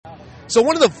So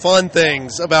one of the fun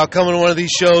things about coming to one of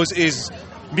these shows is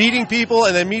meeting people,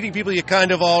 and then meeting people you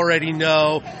kind of already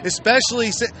know,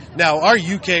 especially now our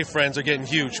UK friends are getting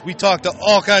huge. We talk to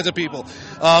all kinds of people.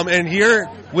 And here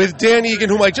with Dan Egan,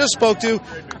 whom I just spoke to,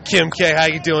 Kim K. How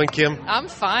you doing, Kim? I'm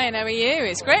fine. How are you?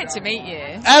 It's great to meet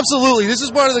you. Absolutely. This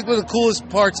is one of the coolest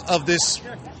parts of this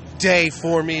day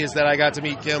for me, is that I got to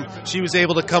meet Kim. She was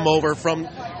able to come over from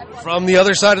the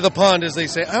other side of the pond, as they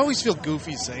say. I always feel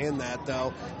goofy saying that,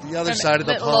 though. The other side of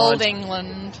the pond. Old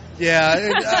England.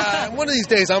 Yeah. One of these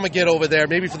days, I'm going to get over there,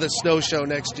 maybe for the snow show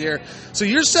next year. So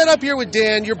you're set up here with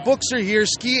Dan. Your books are here,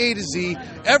 Ski A to Z.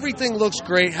 Everything looks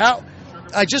great.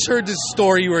 I just heard this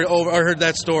story. I heard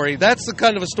that story. That's the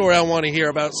kind of a story I want to hear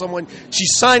about someone.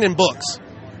 She's signing books.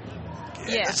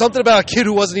 Yeah. Something about a kid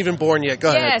who wasn't even born yet. Go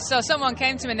ahead. Yeah, so someone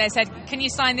came to me and they said, can you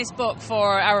sign this book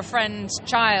for our friend's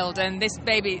child? And this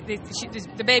baby,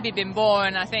 the baby had been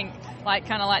born, I think,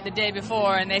 kind of like the day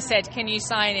before, and they said, can you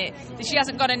sign it? She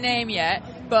hasn't got a name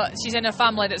yet, but she's in a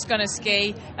family that's going to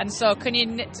ski, and so can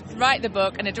you write the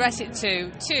book and address it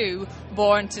to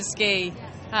Born to Ski?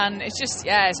 And it's just,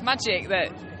 it's magic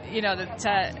that,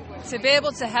 to be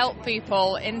able to help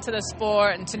people into the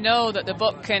sport and to know that the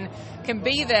book can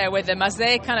be there with them as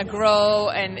they kind of grow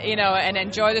and and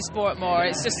enjoy the sport more.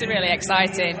 It's just really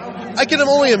exciting. I can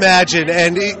only imagine,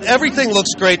 and everything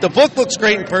looks great. The book looks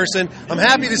great in person. I'm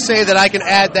happy to say that I can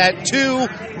add that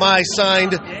to my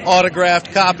signed,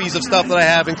 autographed copies of stuff that I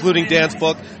have, including Dan's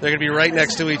book. They're going to be right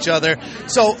next to each other.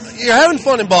 So you're having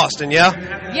fun in Boston,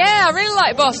 yeah? Yeah, I really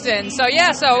like Boston. So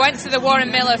I went to the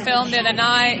Warren Miller film the other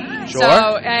night. Sure.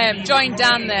 So joined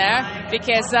Dan there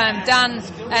because Dan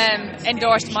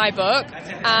endorsed my book,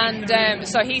 and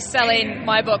so he's selling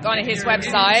my book on his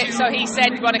website. So he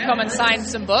said, "You want to come and sign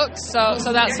some books?" So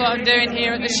that's what I'm doing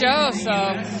here at the show.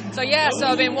 So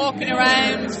I've been walking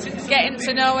around, getting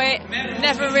to know it.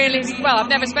 I've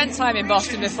never spent time in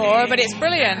Boston before, but it's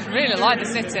brilliant. Really like the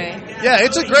city. Yeah,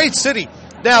 it's a great city.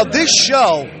 Now, this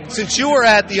show, since you were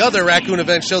at the other Raccoon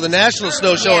Event show, the National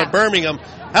Snow Show in Birmingham,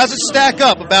 how's it stack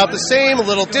up? About the same, a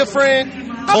little different,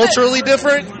 culturally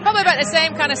different? Probably about the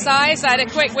same kind of size. I had a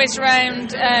quick whiz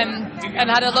round and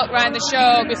had a look around the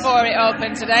show before it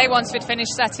opened today, once we'd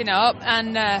finished setting up.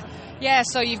 And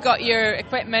so you've got your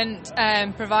equipment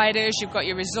providers, you've got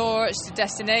your resorts, the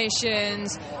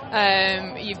destinations,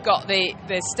 you've got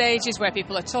the stages where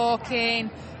people are talking,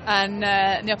 and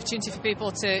the opportunity for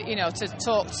people to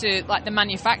talk to like the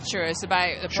manufacturers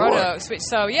about the products, which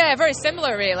very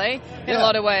similar really in a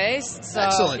lot of ways. So,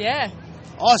 excellent. Yeah.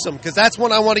 Awesome, because that's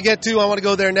one I want to get to. I want to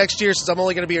go there next year. Since I'm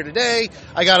only going to be here today,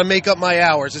 I got to make up my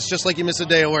hours. It's just like you miss a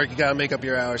day of work. You got to make up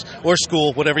your hours, or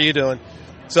school, whatever you're doing.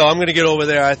 So I'm going to get over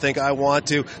there. I think I want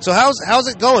to. So how's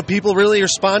it going? People really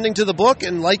responding to the book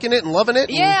and liking it and loving it?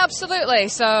 Yeah, absolutely.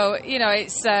 So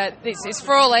it's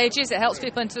for all ages. It helps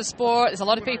people into the sport. There's a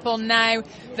lot of people now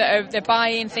that they're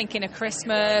buying, thinking of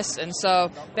Christmas, and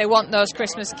so they want those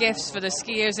Christmas gifts for the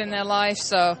skiers in their life.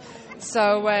 So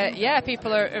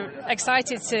people are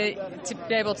excited to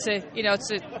be able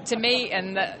to meet,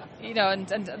 and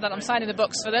and that I'm signing the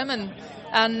books for them, and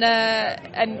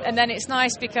then it's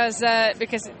nice because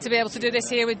to be able to do this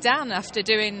here with Dan after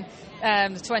doing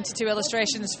the 22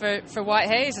 illustrations for White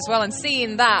Haze as well, and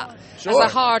seeing that as a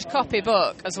hard copy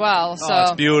book as well. So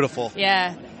it's beautiful.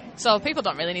 Yeah. So people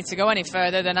don't really need to go any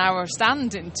further than our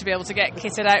stand to be able to get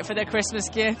kitted out for their Christmas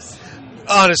gifts.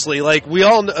 Honestly,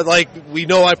 we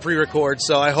know I pre-record,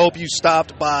 so I hope you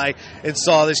stopped by and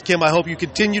saw this. Kim, I hope you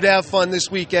continue to have fun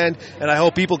this weekend, and I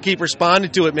hope people keep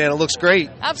responding to it, man. It looks great.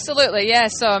 Absolutely, yeah.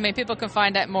 So, people can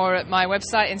find out more at my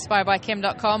website,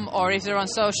 inspiredbykim.com, or if they're on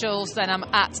socials, then I'm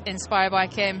at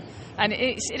inspiredbykim. And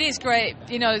it is great,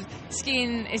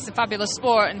 skiing is a fabulous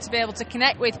sport, and to be able to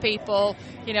connect with people,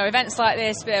 events like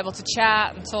this, be able to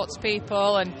chat and talk to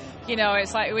people, and,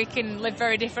 it's like we can live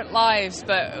very different lives,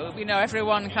 but,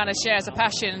 everyone kind of shares a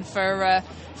passion for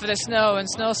the snow and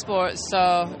snow sports.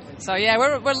 So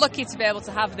we're lucky to be able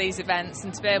to have these events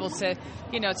and to be able to,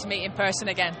 to meet in person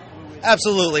again.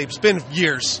 Absolutely. It's been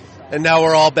years. And now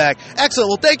we're all back. Excellent.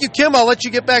 Well, thank you, Kim. I'll let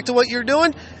you get back to what you're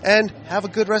doing, and have a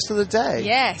good rest of the day.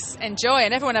 Yes, enjoy,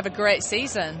 and everyone have a great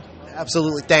season.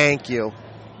 Absolutely. Thank you.